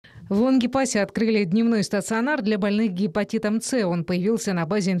В Лангепасе открыли дневной стационар для больных гепатитом С. Он появился на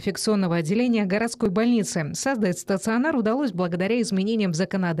базе инфекционного отделения городской больницы. Создать стационар удалось благодаря изменениям в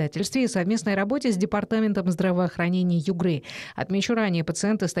законодательстве и совместной работе с департаментом здравоохранения Югры. Отмечу, ранее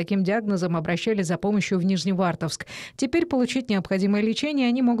пациенты с таким диагнозом обращались за помощью в Нижневартовск. Теперь получить необходимое лечение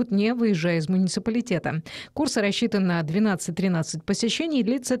они могут, не выезжая из муниципалитета. Курс рассчитан на 12-13 посещений и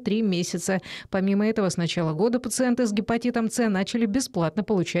длится 3 месяца. Помимо этого, с начала года пациенты с гепатитом С начали бесплатно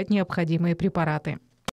получать необходимые препараты.